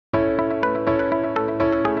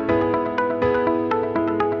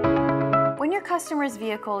your customer's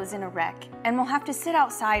vehicle is in a wreck and will have to sit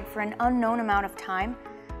outside for an unknown amount of time,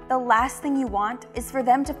 the last thing you want is for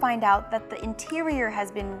them to find out that the interior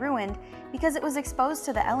has been ruined because it was exposed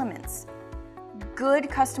to the elements. Good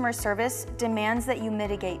customer service demands that you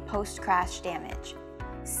mitigate post-crash damage.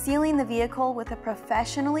 Sealing the vehicle with a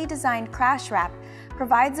professionally designed crash wrap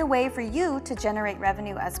provides a way for you to generate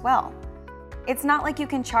revenue as well. It's not like you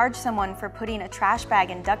can charge someone for putting a trash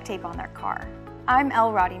bag and duct tape on their car. I'm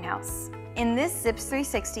Elle Rottinghaus. In this Zips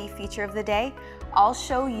 360 feature of the day, I'll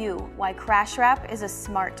show you why crash wrap is a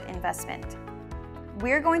smart investment.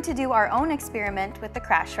 We're going to do our own experiment with the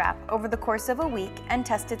crash wrap over the course of a week and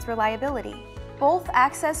test its reliability. Both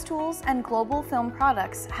Access Tools and Global Film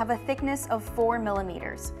products have a thickness of 4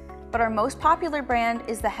 millimeters, but our most popular brand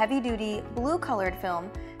is the heavy-duty blue-colored film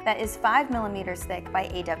that is 5 millimeters thick by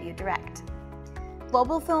AW Direct.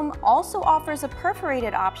 Global Film also offers a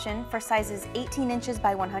perforated option for sizes 18 inches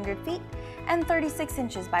by 100 feet and 36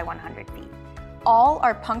 inches by 100 feet. All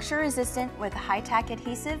are puncture resistant with high-tack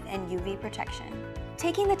adhesive and UV protection.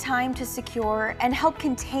 Taking the time to secure and help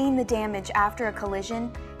contain the damage after a collision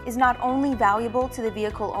is not only valuable to the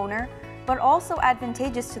vehicle owner, but also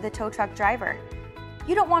advantageous to the tow truck driver.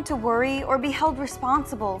 You don't want to worry or be held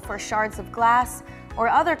responsible for shards of glass or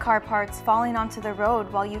other car parts falling onto the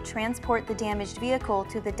road while you transport the damaged vehicle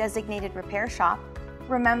to the designated repair shop.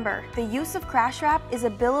 Remember, the use of crash wrap is a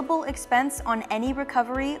billable expense on any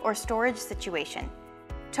recovery or storage situation.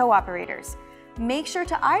 Tow operators, make sure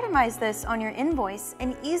to itemize this on your invoice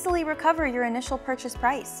and easily recover your initial purchase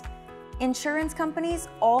price. Insurance companies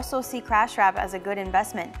also see crash wrap as a good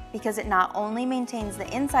investment because it not only maintains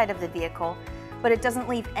the inside of the vehicle, but it doesn't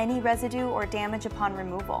leave any residue or damage upon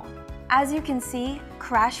removal. As you can see,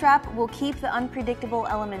 crash wrap will keep the unpredictable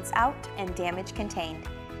elements out and damage contained.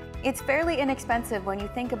 It's fairly inexpensive when you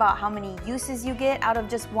think about how many uses you get out of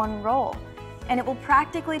just one roll, and it will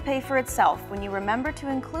practically pay for itself when you remember to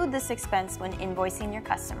include this expense when invoicing your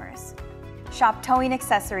customers. Shop towing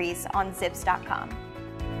accessories on zips.com.